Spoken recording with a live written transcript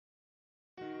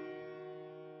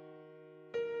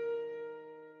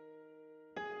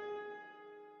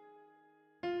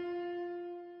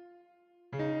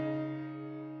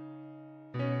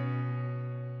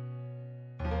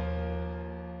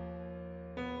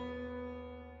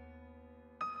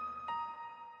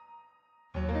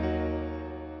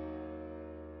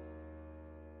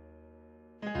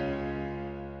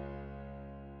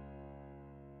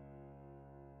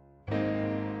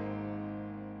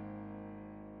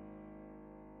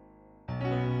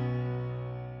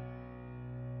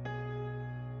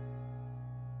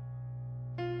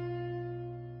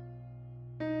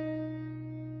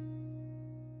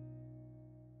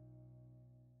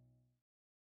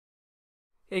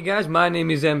Hey guys, my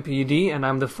name is MPD and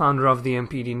I'm the founder of the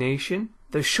mpdnation.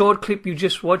 The short clip you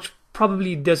just watched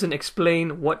probably doesn't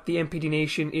explain what the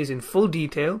mpdnation is in full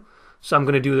detail, so I'm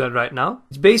going to do that right now.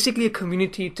 It's basically a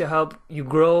community to help you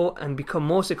grow and become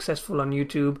more successful on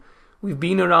YouTube. We've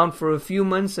been around for a few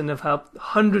months and have helped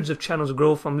hundreds of channels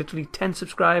grow from literally 10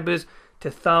 subscribers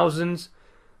to thousands.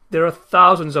 There are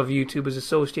thousands of YouTubers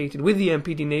associated with the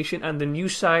mpdnation, and the new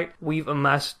site we've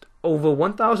amassed over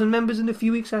 1,000 members in a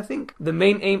few weeks, I think. The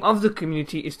main aim of the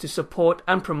community is to support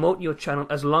and promote your channel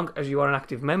as long as you are an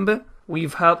active member.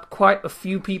 We've helped quite a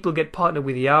few people get partnered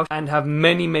with Yash and have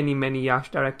many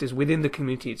Yash directors within the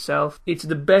community itself. It's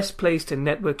the best place to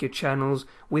network your channels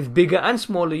with bigger and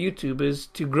smaller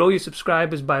YouTubers, to grow your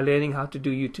subscribers by learning how to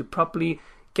do YouTube properly,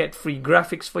 get free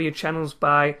graphics for your channels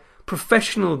by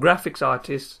professional graphics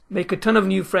artists, make a ton of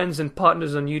new friends and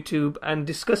partners on YouTube, and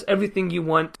discuss everything you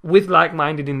want with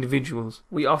like-minded individuals.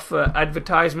 We offer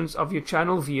advertisements of your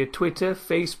channel via Twitter,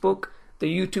 Facebook,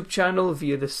 the YouTube channel,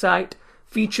 via the site,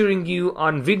 featuring you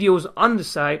on videos on the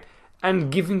site,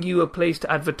 and giving you a place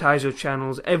to advertise your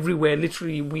channels everywhere.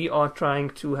 Literally, we are trying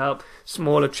to help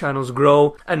smaller channels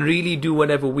grow and really do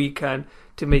whatever we can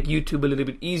to make YouTube a little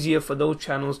bit easier for those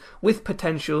channels with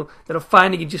potential that are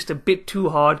finding it just a bit too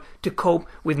hard to cope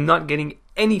with not getting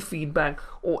any feedback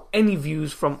or any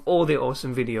views from all their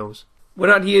awesome videos. We're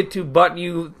not here to butt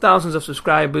you thousands of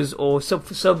subscribers or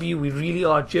sub you. We really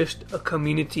are just a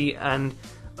community and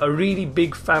a really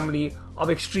big family of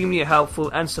extremely helpful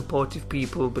and supportive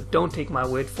people, but don't take my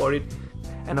word for it.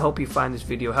 And I hope you find this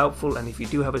video helpful, and if you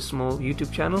do have a small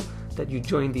YouTube channel, that you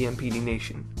join the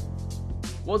mpdnation.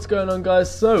 What's going on,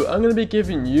 guys? So I'm going to be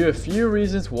giving you a few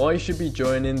reasons why you should be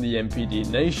joining the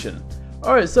mpdnation.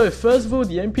 Alright, so first of all,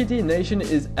 the mpdnation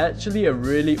is actually a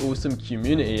really awesome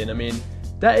community, and I mean,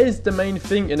 that is the main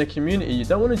thing in a community. You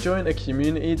don't want to join a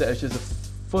community that is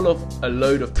just full of a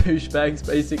load of douchebags,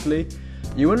 basically.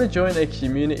 You want to join a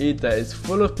community that is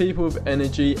full of people with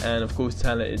energy and of course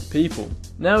talented people.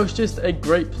 Now, it's just a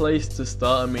great place to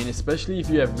start. I mean, especially if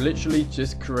you have literally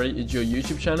just created your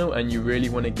YouTube channel and you really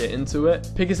want to get into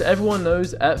it, because everyone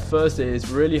knows at first it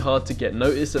is really hard to get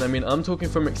noticed. And I mean, I'm talking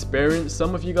from experience.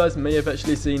 Some of you guys may have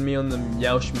actually seen me on the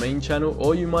Yaush main channel,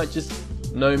 or you might just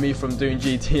know me from doing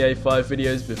GTA 5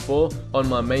 videos before on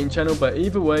my main channel. But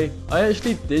either way, I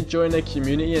actually did join a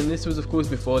community, and this was of course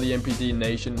before the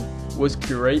mpdnation was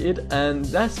created, and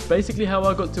that's basically how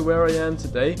I got to where I am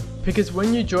today. Because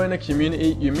when you join a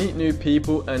community, you meet new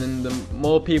people, and then the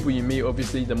more people you meet,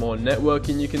 obviously the more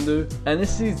networking you can do, and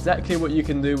this is exactly what you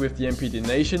can do with the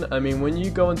mpdnation. I mean, when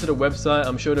you go onto the website,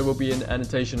 I'm sure there will be an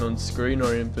annotation on screen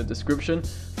or in the description,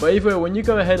 but either way, when you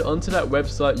go ahead onto that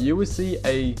website, you will see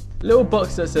a little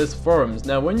box that says forums.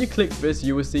 Now when you click this,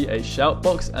 you will see a shout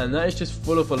box, and that is just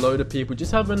full of a load of people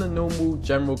just having a normal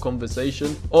general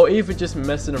conversation, or even just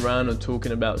messing around and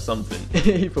talking about something.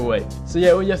 Either way, so yeah,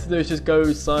 all you have to do is just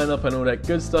go sign up and all that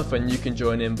good stuff, and you can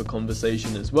join in the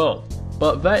conversation as well.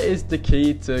 But that is the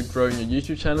key to growing your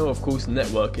YouTube channel, of course,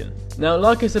 networking. Now,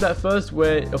 like I said at first,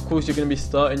 where of course you're going to be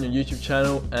starting your YouTube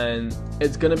channel and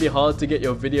it's going to be hard to get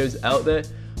your videos out there,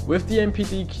 with the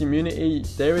MPD community,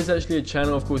 there is actually a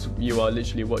channel, of course you are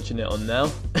literally watching it on now,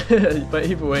 but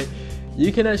either way,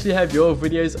 you can actually have your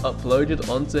videos uploaded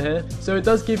onto here. So it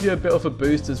does give you a bit of a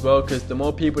boost as well, because the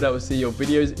more people that will see your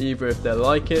videos, either if they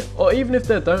like it or even if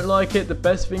they don't like it, the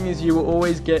best thing is you will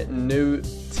always get new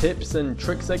tips and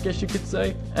tricks, I guess you could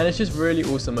say. And it's just really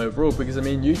awesome overall, because I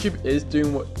mean, YouTube is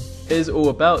doing what is all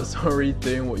about,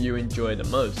 doing what you enjoy the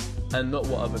most and not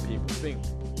what other people think.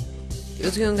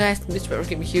 What's going on, guys? Mr.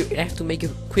 Rocket here, and I have to make a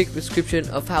quick description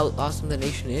of how awesome the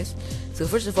nation is. So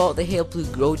first of all, they help you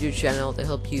grow your channel, they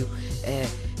help you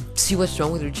see what's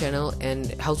wrong with your channel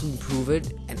and how to improve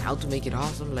it and how to make it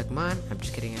awesome like mine. I'm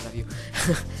just kidding, I love you.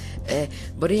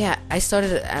 But yeah, I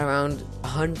started at around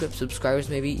 100 subscribers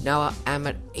maybe. Now I'm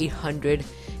at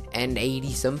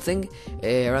 880 something,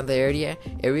 around the area.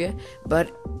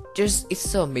 But just, it's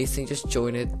so amazing, just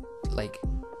join it, like,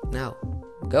 now,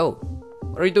 go.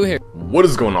 What are you doing here? What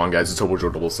is going on, guys? It's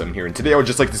Hobo7 here, and today I would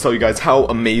just like to tell you guys how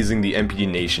amazing the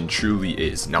mpdnation truly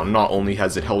is. Now, not only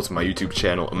has it helped my YouTube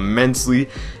channel immensely,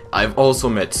 I've also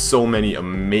met so many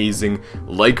amazing,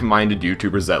 like-minded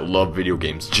YouTubers that love video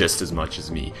games just as much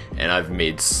as me, and I've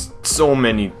made so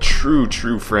many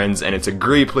true friends, and it's a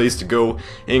great place to go,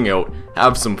 hang out,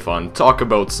 have some fun, talk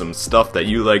about some stuff that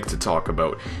you like to talk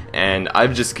about, and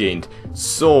I've just gained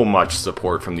so much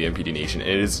support from the mpdnation. It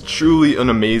is truly an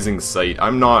amazing site.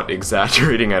 I'm not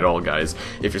exaggerating at all, guys.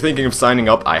 If you're thinking of signing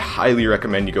up, I highly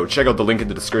recommend you go check out the link in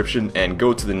the description and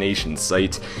go to the nation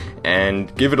site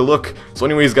and give it a look. So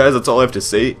anyways, guys, that's all I have to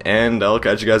say, and I'll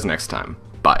catch you guys next time.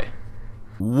 Bye.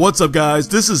 What's up, guys?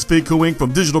 This is Figcoing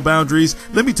from Digital Boundaries.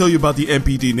 Let me tell you about the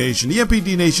MPD Nation. The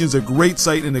MPD Nation is a great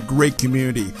site and a great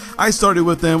community. I started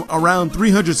with them around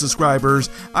 300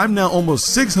 subscribers. I'm now almost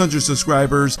 600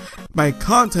 subscribers. My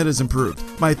content has improved.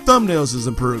 My thumbnails has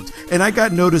improved. And I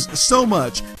got noticed so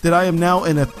much that I am now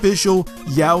an official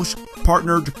Yoush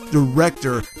partnered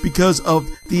director because of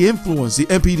the influence the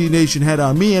MPD Nation had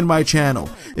on me and my channel.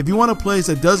 If you want a place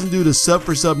that doesn't do the sub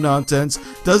for sub nonsense,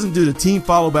 doesn't do the team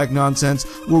follow back nonsense,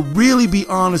 will really be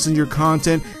honest in your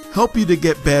content, help you to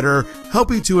get better,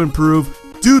 help you to improve,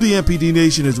 do the MPD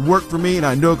Nation has worked for me and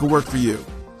I know it can work for you.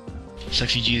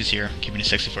 Sexy Jesus here, keeping it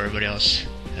sexy for everybody else,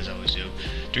 as I always do.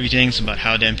 3 things about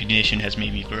how the MPD Nation has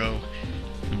made me grow.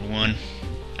 Number 1,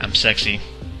 I'm sexy.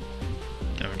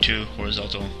 Number 2,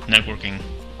 horizontal networking.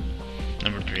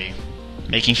 Number 3,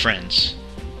 making friends.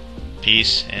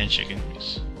 Peace and chicken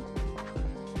grease.